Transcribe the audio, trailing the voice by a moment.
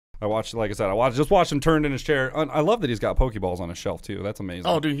I watched, like I said, just watched him turned in his chair. I love that he's got Pokeballs on his shelf too. That's amazing.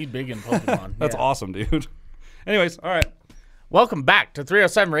 Oh, dude, he's big in Pokemon. That's awesome, dude. Anyways, all right. Welcome back to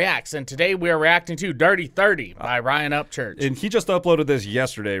 307 Reacts, and today we are reacting to Dirty 30 by Ryan Upchurch. And he just uploaded this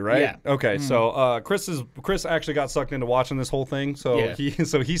yesterday, right? Yeah. Okay, so Chris actually got sucked into watching this whole thing, so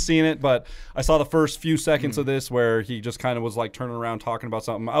he's seen it. But I saw the first few seconds of this where he just kind of was like turning around talking about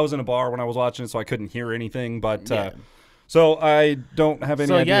something. I was in a bar when I was watching it, so I couldn't hear anything. But so I don't have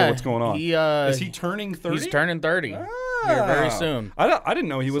any idea what's going on. Is he turning 30? He's turning 30 here very soon. I didn't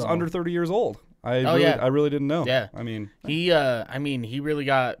know he was under 30 years old. I really didn't know. Yeah, I mean, he really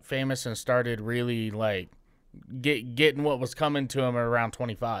got famous and started really like getting what was coming to him at around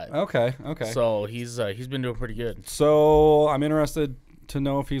 25. Okay. So he's been doing pretty good. So I'm interested to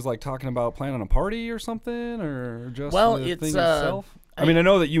know if he's like talking about planning a party or something, or just the thing itself. I mean, I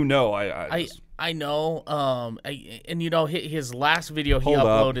know that you know. I know. And you know, his last video he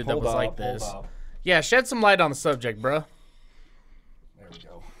uploaded that was like this. Yeah, shed some light on the subject, bro.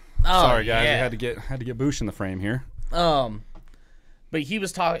 Oh, sorry, guys. I had to get Boosh in the frame here. But he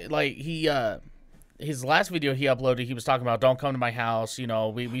was talking like his last video he uploaded. He was talking about don't come to my house. You know,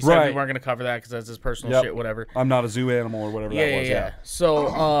 we said we weren't gonna cover that because that's his personal shit, whatever. I'm not a zoo animal or whatever that was. Yeah.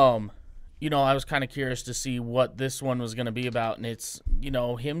 So you know, I was kind of curious to see what this one was gonna be about, and it's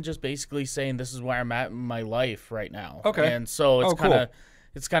him just basically saying this is where I'm at in my life right now. Okay. And so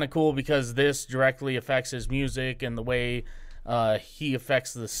it's kind of cool because this directly affects his music and the way he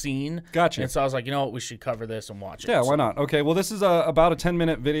affects the scene. Gotcha. And so I was like, you know what, we should cover this and watch it. Yeah, why not? Okay, well, this is about a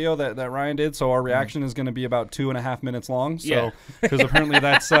 10-minute video that Ryan did, so our reaction is going to be about 2.5 minutes long. So, because apparently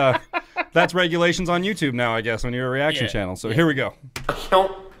that's regulations on YouTube now, I guess, when you're a reaction channel. So here we go.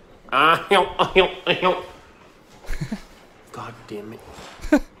 God damn it.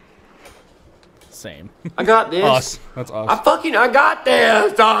 Same. I got this. Us. That's us. I got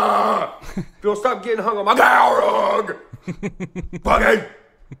this. Bill, stop getting hung on my dog. Fucking.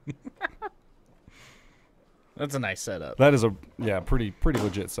 That's a nice setup. That is pretty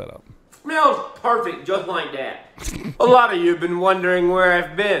legit setup. Smells perfect just like that. A lot of you have been wondering where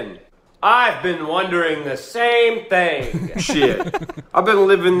I've been. I've been wondering the same thing. Shit. I've been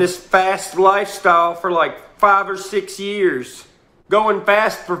living this fast lifestyle for like 5 or 6 years. Going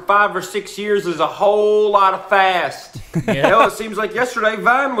fast for 5 or 6 years is a whole lot of fast. Hell, it seems like yesterday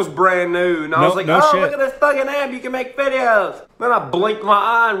Vine was brand new. And I was like, look at this fucking app, you can make videos. Then I blink my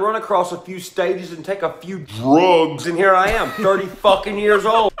eye and run across a few stages and take a few drugs. And here I am, 30 fucking years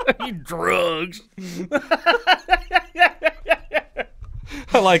old. Drugs.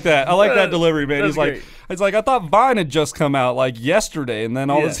 I like that. I like that delivery, man. He's like, it's like I thought Vine had just come out like yesterday, and then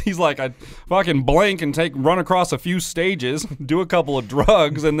all this. He's like, I fucking blink and run across a few stages, do a couple of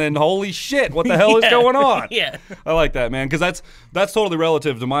drugs, and then holy shit, what the hell is going on? Yeah, I like that, man, because that's totally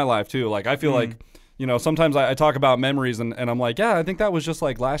relative to my life too. Like I feel like. Sometimes I talk about memories and I'm like, yeah, I think that was just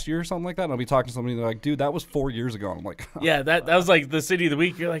like last year or something like that. And I'll be talking to somebody and they're like, dude, that was 4 years ago. And I'm like, yeah, that was like the city of the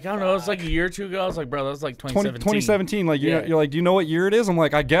week. You're like, I don't know, it's like a year or two ago. I was like, bro, that was like 2017. 2017. Like, you're like, do you know what year it is? I'm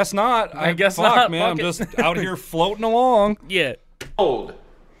like, I guess not. I guess not, man. I'm just out here floating along. Yeah. Old.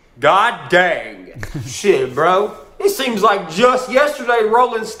 God dang. Shit, bro. It seems like just yesterday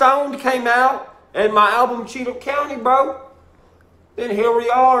Rolling Stone came out and my album Cheatham County, bro. Then here we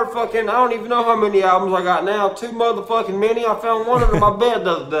are, fucking, I don't even know how many albums I got now. 2 motherfucking many. I found one under my bed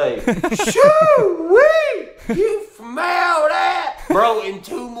the other day. Shoo-wee! You smell that? Bro, in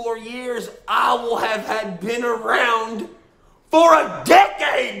 2 more years, I will have had been around for a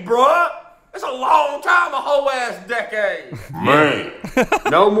decade, bro. That's a long time, a whole ass decade. Man.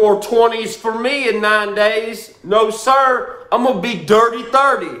 No more 20s for me in 9 days. No, sir. I'm gonna be dirty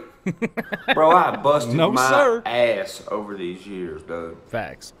 30. Bro, I busted my ass over these years, dude.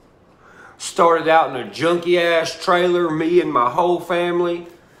 Facts. Started out in a junky ass trailer, me and my whole family,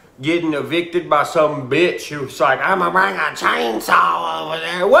 getting evicted by some bitch who's like, I'm gonna bring a chainsaw over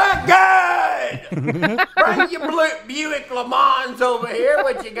there. What good? Bring your Buick Le Mans over here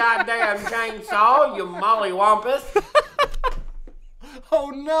with your goddamn chainsaw, you mollywampus. Oh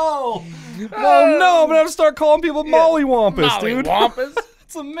no! Oh no! I'm gonna have to start calling people mollywampus, dude. Mollywampus.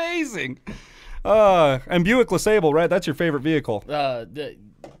 It's amazing. And Buick LeSable, right? That's your favorite vehicle.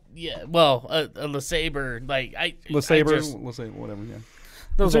 Yeah. Well, a LeSabre, like LeSable, whatever. Yeah.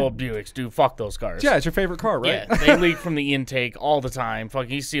 Those old Buicks, dude. Fuck those cars. Yeah, it's your favorite car, right? Yeah, they leak from the intake all the time.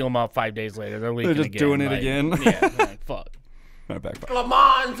 Fucking, you seal them up 5 days later, they're leaking again. They're just doing it again. Yeah, like, fuck. Right back. Le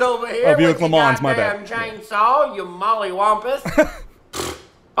Mans over here. Oh, Buick Le Mans, my bad. Chainsaw, you mollywampus.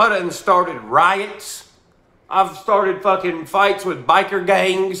 I done started riots. I've started fucking fights with biker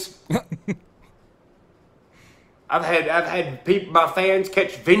gangs. I've had people, my fans,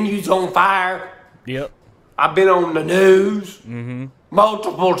 catch venues on fire. Yep. I've been on the news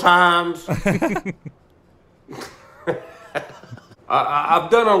multiple times. I've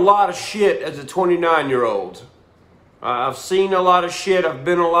done a lot of shit as a 29-year-old. I've seen a lot of shit. I've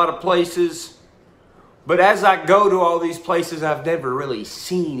been a lot of places. But as I go to all these places, I've never really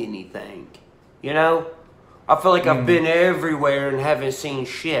seen anything. You know? I feel like I've been everywhere and haven't seen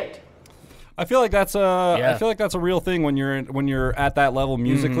shit. I feel like that's a real thing when you're at that level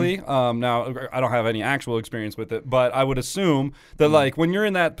musically. Now I don't have any actual experience with it, but I would assume that like when you're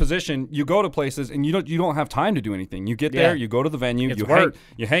in that position, you go to places and you don't have time to do anything. You get there, you go to the venue,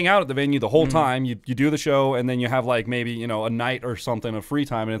 you hang out at the venue the whole time. You do the show, and then you have like maybe a night or something of free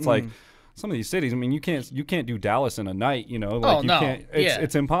time, and it's like. Some of these cities, I mean, you can't do Dallas in a night, like can't.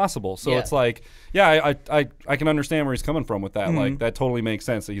 It's impossible. So it's like, I can understand where he's coming from with that. Like that totally makes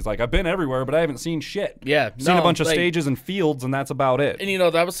sense. He's like, I've been everywhere, but I haven't seen shit. Yeah, seen a bunch of stages and fields, and that's about it.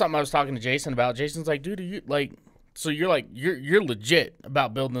 And that was something I was talking to Jason about. Jason's like, dude, you like, so you're legit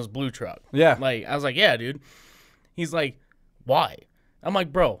about building this blue truck. Yeah. Like I was like, yeah, dude. He's like, why? I'm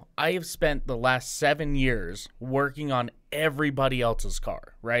like, bro, I have spent the last 7 years working on everybody else's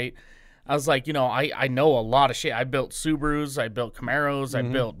car, right? I was like, I know a lot of shit. I built Subarus, I built Camaros, I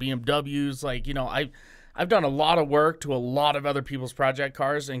built BMWs. Like, I've done a lot of work to a lot of other people's project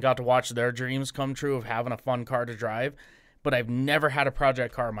cars and got to watch their dreams come true of having a fun car to drive. But I've never had a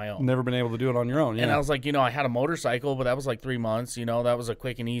project car of my own. Never been able to do it on your own. Yeah. And I was like, I had a motorcycle, but that was like 3 months. That was a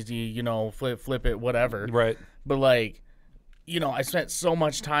quick and easy, flip it, whatever. Right. But like, I spent so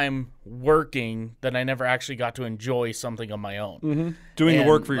much time working that I never actually got to enjoy something on my own. Doing the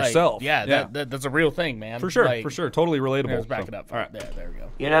work for yourself. Yeah. That's a real thing, man. For sure. Totally relatable. Let's back it up. All right. There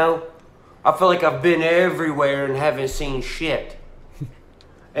we go. I feel like I've been everywhere and haven't seen shit.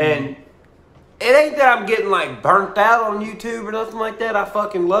 And it ain't that I'm getting like burnt out on YouTube or nothing like that. I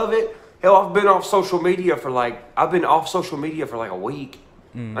fucking love it. Hell, I've been off social media for like a week.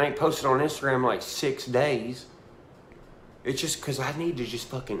 I ain't posted on Instagram like 6 days. It's just because I need to just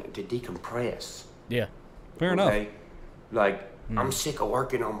fucking to decompress. Yeah. Fair enough. Like, I'm sick of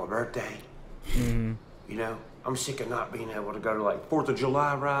working on my birthday. I'm sick of not being able to go to like 4th of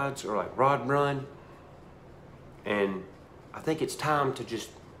July rides or like Rod Run. And I think it's time to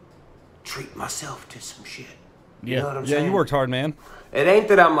just treat myself to some shit. You know what I'm saying? Yeah, you worked hard, man. It ain't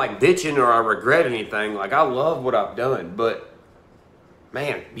that I'm like bitching or I regret anything. Like, I love what I've done, but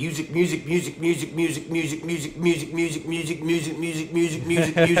man, music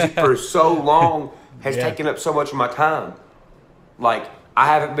for so long has taken up so much of my time. Like, I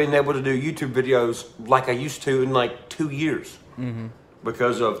haven't been able to do YouTube videos like I used to in like 2 years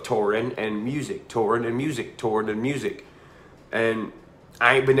because of touring and music. And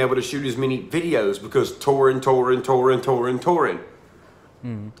I ain't been able to shoot as many videos because touring.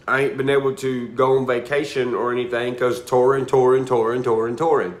 I ain't been able to go on vacation or anything because touring.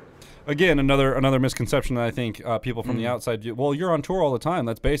 Again, another misconception that I think people from the outside do. Well, you're on tour all the time.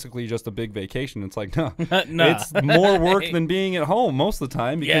 That's basically just a big vacation. It's like, no. It's more work than being at home most of the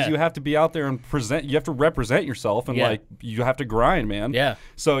time because you have to be out there and present. You have to represent yourself and like you have to grind, man. Yeah.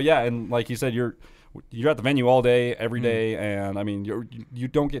 So and like you said, you're at the venue all day, every day, and I mean, you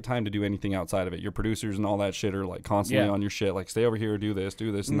don't get time to do anything outside of it. Your producers and all that shit are like constantly on your shit, like stay over here, do this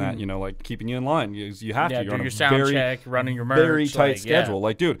and that. Like keeping you in line. You have to. You're do on your a sound check, running your merch, very tight schedule.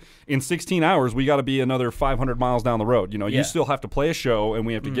 Like, dude, in 16 hours, we got to be another 500 miles down the road. You still have to play a show, and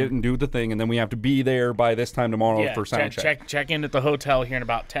we have to get and do the thing, and then we have to be there by this time tomorrow for sound check. Check in at the hotel here in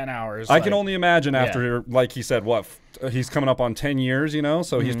about 10 hours. I can only imagine after, like he said, he's coming up on 10 years.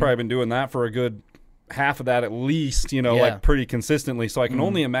 So he's probably been doing that for a good half of that at least, like pretty consistently. So I can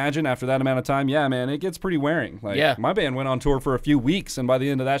only imagine after that amount of time, man, it gets pretty wearing. Like my band went on tour for a few weeks, and by the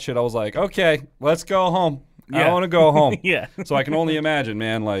end of that shit, I was like, okay, let's go home. I want to go home. So I can only imagine,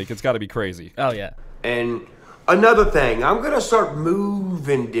 man, like it's got to be crazy. Oh yeah. And another thing, I'm gonna start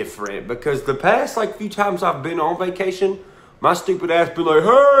moving different because the past like few times I've been on vacation, my stupid ass be like,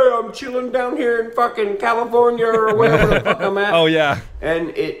 hey, I'm chilling down here in fucking California or wherever the fuck I'm at. Oh yeah.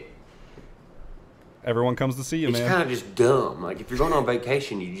 And everyone comes to see you, man. It's kind of just dumb. Like, if you're going on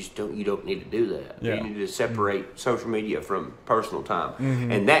vacation, you don't need to do that. Yeah. You need to separate social media from personal time.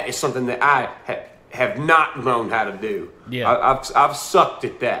 And that is something that I have not known how to do. Yeah. I've sucked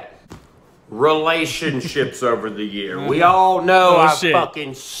at that. Relationships over the year. We all know I've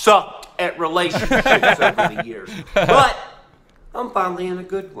fucking sucked at relationships over the years. But I'm finally in a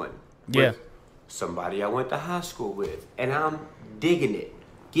good one. Yeah. Somebody I went to high school with. And I'm digging it.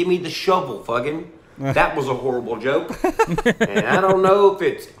 Give me the shovel, fucking. That was a horrible joke. And I don't know if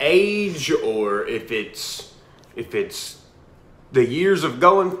it's age or if it's if it's the years of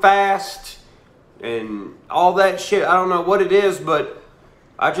going fast and all that shit. I don't know what it is, but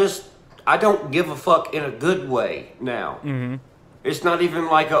I don't give a fuck in a good way now. Mm-hmm. It's not even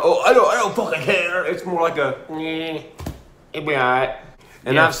like I don't fucking care. It's more like it'll be alright.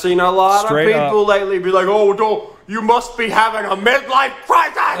 And I've seen a lot of people lately be like, you must be having a midlife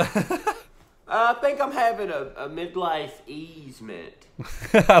crisis. I think I'm having a midlife easement.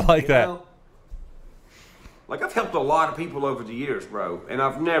 I like that. Know? Like, I've helped a lot of people over the years, bro, and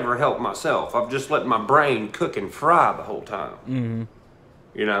I've never helped myself. I've just let my brain cook and fry the whole time. Mm-hmm.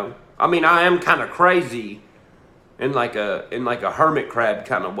 You know? I mean, I am kind of crazy in like a hermit crab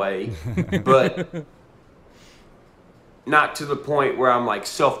kind of way, but not to the point where I'm like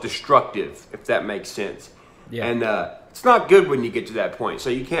self-destructive, if that makes sense. Yeah. And it's not good when you get to that point, so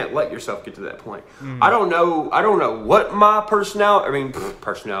you can't let yourself get to that point. Mm-hmm. I don't know what my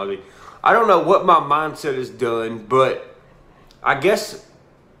personality. I don't know what my mindset has done, but I guess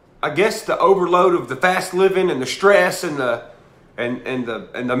the overload of the fast living and the stress and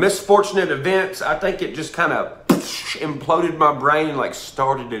the misfortunate events, I think it just kind of imploded my brain and like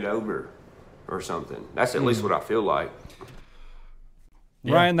started it over or something. That's at least what I feel like.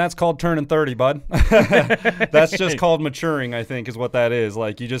 Yeah. Ryan, that's called turning 30, bud. That's just called maturing, I think, is what that is.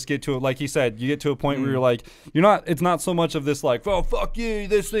 Like, you just get to it, like you said, you get to a point where you're like, it's not so much of this like, oh, fuck you,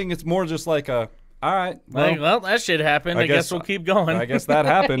 this thing. It's more just like all right. Well, that shit happened. I guess we'll keep going. I guess that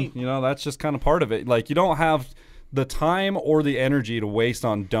happened. That's just kind of part of it. Like, you don't have the time or the energy to waste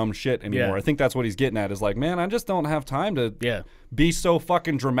on dumb shit anymore. Yeah. I think that's what he's getting at is like, man, I just don't have time to be so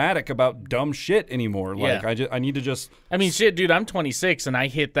fucking dramatic about dumb shit anymore. Like, I need to just. I mean, shit, dude, I'm 26 and I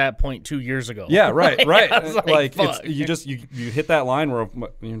hit that point 2 years ago. Yeah, right. Like it's, you hit that line where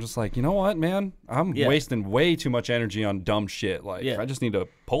you're just like, you know what, man, I'm wasting way too much energy on dumb shit. Like, I just need to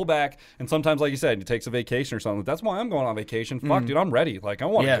pull back. And sometimes, like you said, it takes a vacation or something. That's why I'm going on vacation. Fuck, dude, I'm ready. Like, I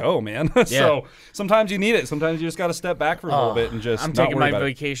want to go, man. So sometimes you need it. Sometimes you just got to step back for a little bit and just. I'm taking my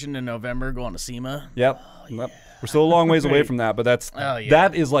vacation in November, going to SEMA. Yep. We're still a long ways away from that, but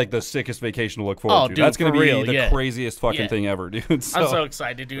that is like the sickest vacation to look forward to. Dude, that's going to be the craziest fucking thing ever, dude. So, I'm so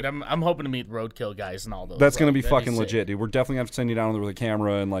excited, dude. I'm hoping to meet roadkill guys and all those. That's going to be fucking legit, dude. We're definitely going to have to send you down with a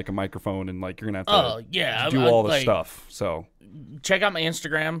camera and like a microphone, and like you're going to have to do all this stuff. So check out my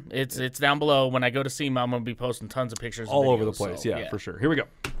Instagram. It's down below. When I go to SEMA, I'm going to be posting tons of pictures all videos, over the place. Yeah, for sure. Here we go.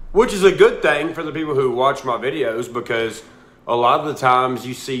 Which is a good thing for the people who watch my videos, because a lot of the times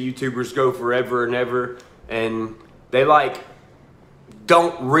you see YouTubers go forever and ever, and they like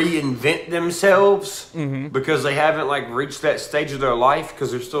don't reinvent themselves because they haven't like reached that stage of their life,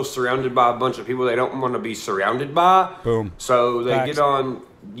 because they're still surrounded by a bunch of people they don't want to be surrounded by. Boom. So they get on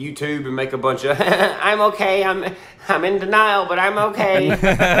YouTube and make a bunch of I'm okay, I'm in denial, but I'm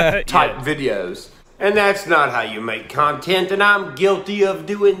okay type videos. And that's not how you make content, and I'm guilty of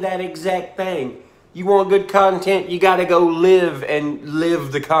doing that exact thing. You want good content, you got to go live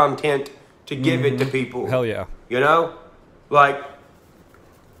the content to give it to people. Hell yeah. You know? Like,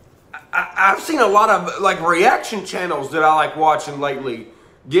 I've seen a lot of, like, reaction channels that I like watching lately,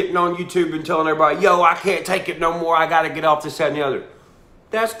 getting on YouTube and telling everybody, yo, I can't take it no more, I got to get off this, that, and the other.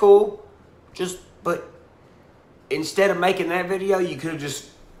 That's cool. But instead of making that video, you could have just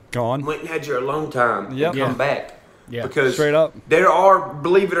gone, went and had your alone time and come back. Yeah, because straight up. There are,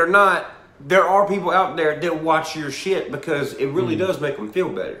 believe it or not, there are people out there that watch your shit because it really does make them feel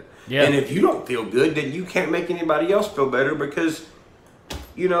better. Yeah. And if you don't feel good, then you can't make anybody else feel better, because,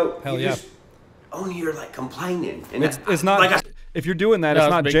 just only you're like complaining. And it's not. Like if you're doing that, it's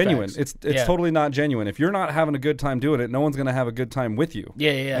not genuine. Facts. It's totally not genuine. If you're not having a good time doing it, no one's gonna have a good time with you.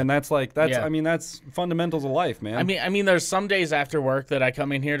 Yeah. And that's I mean, that's fundamentals of life, man. I mean, there's some days after work that I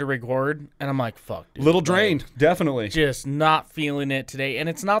come in here to record, and I'm like, fuck, dude. Little drained, definitely. Just not feeling it today. And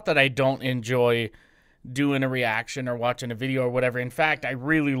it's not that I don't enjoy doing a reaction or watching a video or whatever. In fact, I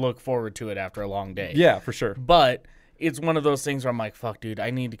really look forward to it after a long day. Yeah, for sure. But it's one of those things where I'm like, fuck, dude,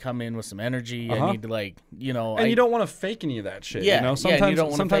 I need to come in with some energy. I need to, like, And you don't want to fake any of that shit. Yeah,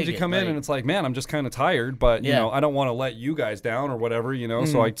 sometimes you come in and it's like, man, I'm just kind of tired, but, I don't want to let you guys down or whatever,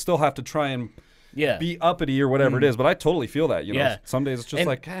 so I still have to try and be uppity or whatever it is. But I totally feel that, Some days it's just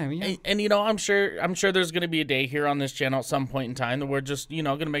I'm sure there's going to be a day here on this channel at some point in time that we're just,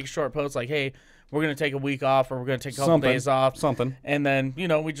 going to make a short post like, hey, we're going to take a week off, or we're going to take a couple days off. Something. And then,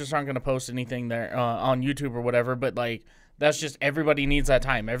 we just aren't going to post anything there on YouTube or whatever. But, like, that's just everybody needs that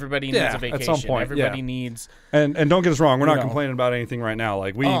time. Everybody needs a vacation. At some point, everybody needs. And don't get us wrong, we're not complaining about anything right now.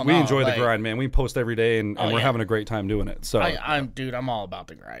 Like we enjoy the grind, man. We post every day, and we're having a great time doing it. So I'm all about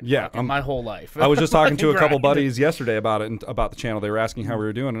the grind. Yeah, my whole life. I was just talking to a couple buddies yesterday about it and about the channel. They were asking how we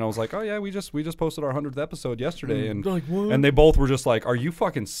were doing, and I was like, oh yeah, we just posted our 100th episode yesterday, and they both were just like, are you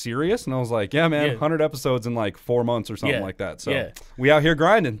fucking serious? And I was like, yeah, man, 100 episodes in like 4 months or something like that. So we out here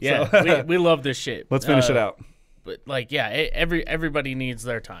grinding. Yeah, so. we love this shit. Let's finish it out. But like, everybody needs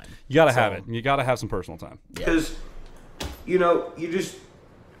their time. You gotta have it. You gotta have some personal time. Because, you just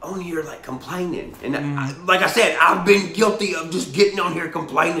on here like complaining, and like I said, I've been guilty of just getting on here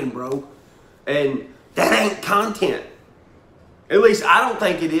complaining, bro, and that ain't content. At least I don't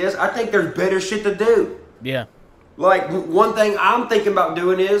think it is. I think there's better shit to do. Yeah. Like one thing I'm thinking about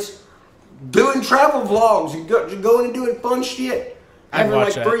doing is doing travel vlogs, going and doing fun shit. Having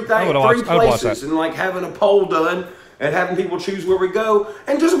like three places and like having a poll done and having people choose where we go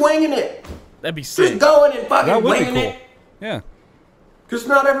and just winging it. That'd be sick. Just going and fucking winging it. Yeah. Because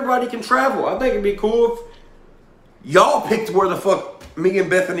not everybody can travel. I think it'd be cool if y'all picked where the fuck me and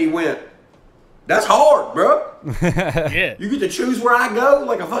Bethany went. That's hard, bro. Yeah. You get to choose where I go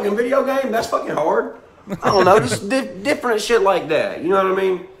like a fucking video game? That's fucking hard. I don't know. Just different shit like that. You know what I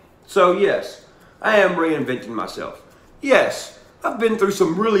mean? So, yes, I am reinventing myself. Yes. I've been through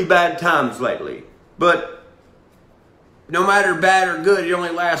some really bad times lately, but no matter bad or good, it only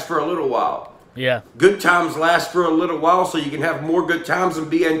lasts for a little while. Yeah. Good times last for a little while, so you can have more good times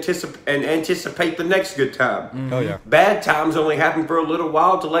and anticipate the next good time. Mm-hmm. Oh yeah. Bad times only happen for a little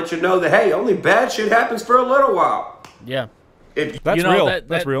while to let you know that hey, only bad shit happens for a little while. Yeah. That's real.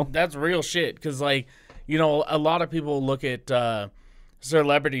 That's real. That's real shit. Because like, a lot of people look at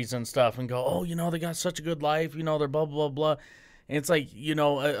celebrities and stuff and go, oh, they got such a good life. They're blah blah blah blah. And it's like,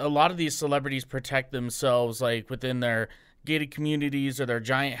 a lot of these celebrities protect themselves, like, within their gated communities or their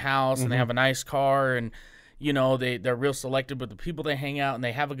giant house, and they have a nice car, and, they're real selective with the people they hang out, and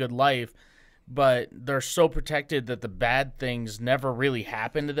they have a good life, but they're so protected that the bad things never really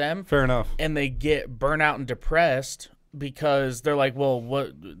happen to them. Fair enough. And they get burnt out and depressed because they're like,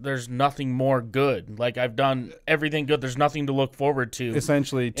 well, there's nothing more good. Like, I've done everything good. There's nothing to look forward to.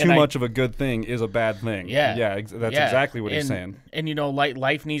 Essentially, too much of a good thing is a bad thing. Yeah. Yeah, that's exactly what he's saying. And,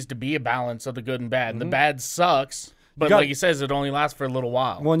 life needs to be a balance of the good and bad. And the bad sucks. But like he says, it only lasts for a little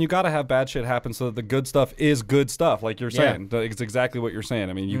while. Well, and you got to have bad shit happen so that the good stuff is good stuff, like you're saying. It's exactly what you're saying.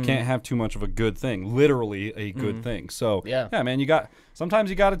 I mean, you can't have too much of a good thing, literally a good thing. So, yeah, man, sometimes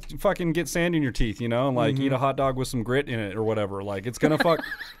you got to fucking get sand in your teeth, and like eat a hot dog with some grit in it or whatever. Like, it's going to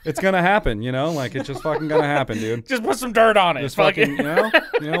it's going to happen, like it's just fucking going to happen, dude. Just put some dirt on it. Just fucking,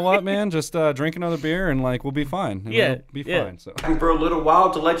 you know what, man? Just drink another beer and like we'll be fine. We'll be fine. So. For a little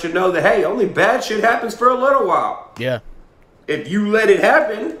while to let you know that, hey, only bad shit happens for a little while. Yeah. If you let it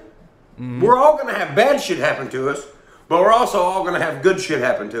happen, we're all going to have bad shit happen to us, but we're also all going to have good shit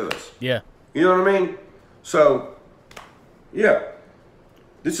happen to us. Yeah. You know what I mean? So, yeah.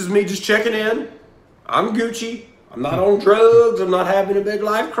 This is me just checking in. I'm Gucci. I'm not on drugs. I'm not having a big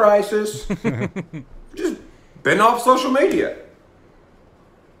life crisis. Just been off social media.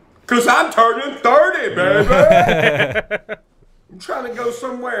 Because I'm turning 30, baby. I'm trying to go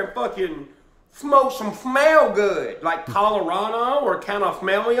somewhere and fucking smoke some smell good, like Colorado or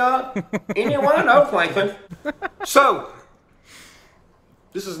California, any one of those places. So,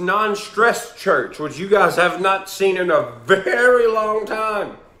 this is non-stress church, which you guys have not seen in a very long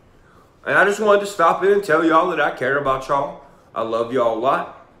time. And I just wanted to stop in and tell y'all that I care about y'all. I love y'all a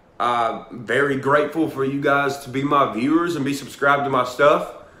lot. I'm very grateful for you guys to be my viewers and be subscribed to my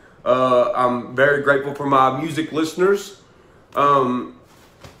stuff. I'm very grateful for my music listeners.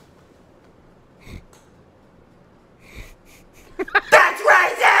 That's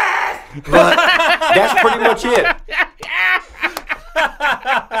racist! But that's pretty much it.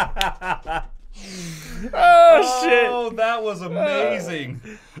 Oh, shit. Oh, that was amazing.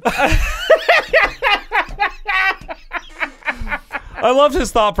 I loved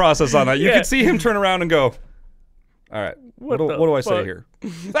his thought process on that. You could see him turn around and go, all right, what do I say here?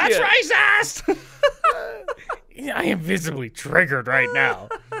 That's racist! I am visibly triggered right now.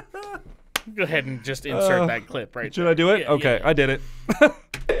 Go ahead and just insert that clip right Should I do it? Okay, I did it.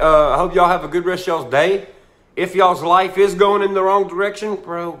 I hope y'all have a good rest of y'all's day. If y'all's life is going in the wrong direction,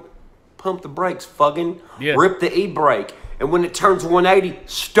 bro, pump the brakes, fucking. Yeah. Rip the e-brake. And when it turns 180,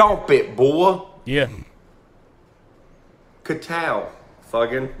 stomp it, boy. Yeah. Katow,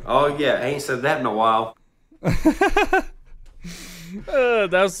 fucking. Oh, yeah, I ain't said that in a while. That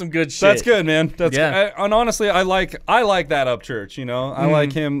was some good shit. That's good, man. That's and honestly, I like that Upchurch. I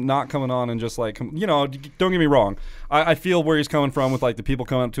like him not coming on and just like, don't get me wrong. I feel where he's coming from with like the people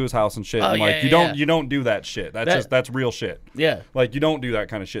coming up to his house and shit. Oh, and like yeah, you don't do that shit. That's real shit. Yeah. Like you don't do that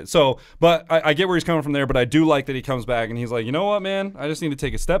kind of shit. So, but I get where he's coming from there. But I do like that he comes back and he's like, you know what, man? I just need to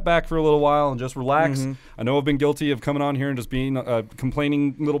take a step back for a little while and just relax. I know I've been guilty of coming on here and just being a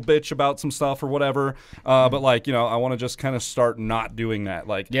complaining little bitch about some stuff or whatever. But like, you know, I want to just kind of start not doing that.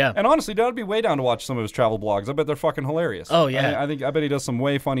 Like, yeah. And honestly, dude, I'd be way down to watch some of his travel blogs. I bet they're fucking hilarious. Oh yeah. I bet he does some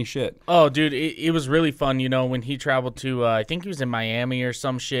way funny shit. Oh, dude, it was really fun. You know, when he traveled to, I think he was in Miami or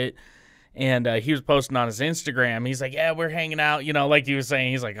some shit. And he was posting on his Instagram. He's like, yeah, we're hanging out. You know, like he was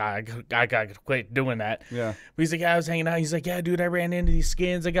saying, he's like, I got to quit doing that. Yeah. But he's like, yeah, I was hanging out. He's like, yeah, dude, I ran into these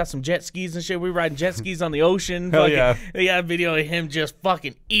skins. I got some jet skis and shit. We were riding jet skis on the ocean. Hell yeah. They got a video of him just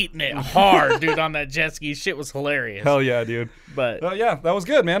fucking eating it hard, dude, on that jet ski. Shit was hilarious. Hell yeah, dude. But yeah, that was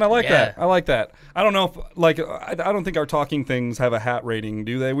good, man. I like that. I like that. I don't know if, like, I don't think our talking things have a hat rating,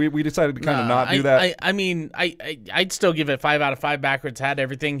 do they? We decided to kind of not do that. I mean, I'd still give it 5 out of 5 backwards hat.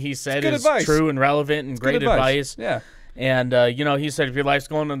 Everything he said is advice. true and relevant and great advice. Yeah. And, you know, he said if your life's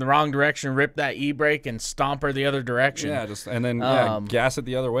going in the wrong direction, rip that e-brake and stomp her the other direction. Yeah, and then gas it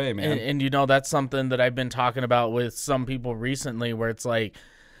the other way, man. And, you know, that's something that I've been talking about with some people recently where it's like,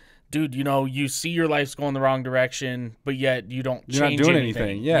 dude, you know, you see your life's going the wrong direction, but yet you don't You're change not doing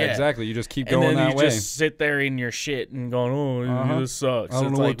anything. Yeah, exactly. You just keep going and then that you way. just sit there in your shit and going, oh, this sucks. I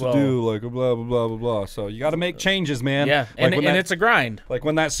don't know what to do, like, blah, blah, blah, blah, blah. So you got to make changes, man. Yeah, like and it's a grind. Like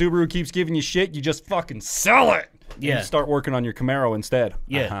when that Subaru keeps giving you shit, you just fucking sell it. Yeah. You start working on your Camaro instead.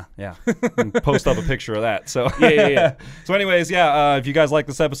 Yeah. Yeah. And post up a picture of that. So Yeah. So anyways, if you guys like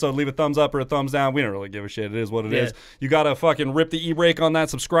this episode, leave a thumbs up or a thumbs down. We don't really give a shit. It is what it is. You got to fucking rip the e-brake on that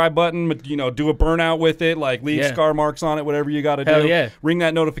subscribe button, you know, do a burnout with it, like leave scar marks on it, whatever you got to do. Hell yeah. Ring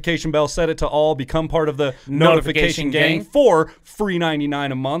that notification bell, set it to all, become part of the notification gang for free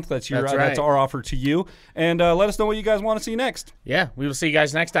 $99 a month. That's our offer to you. And let us know what you guys want to see next. Yeah, we will see you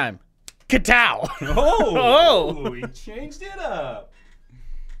guys next time. Katow! Oh, he changed it up.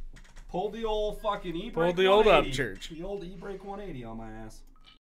 Pulled the old fucking e-brake. Pulled the old Upchurch. The old e-brake 180 on my ass.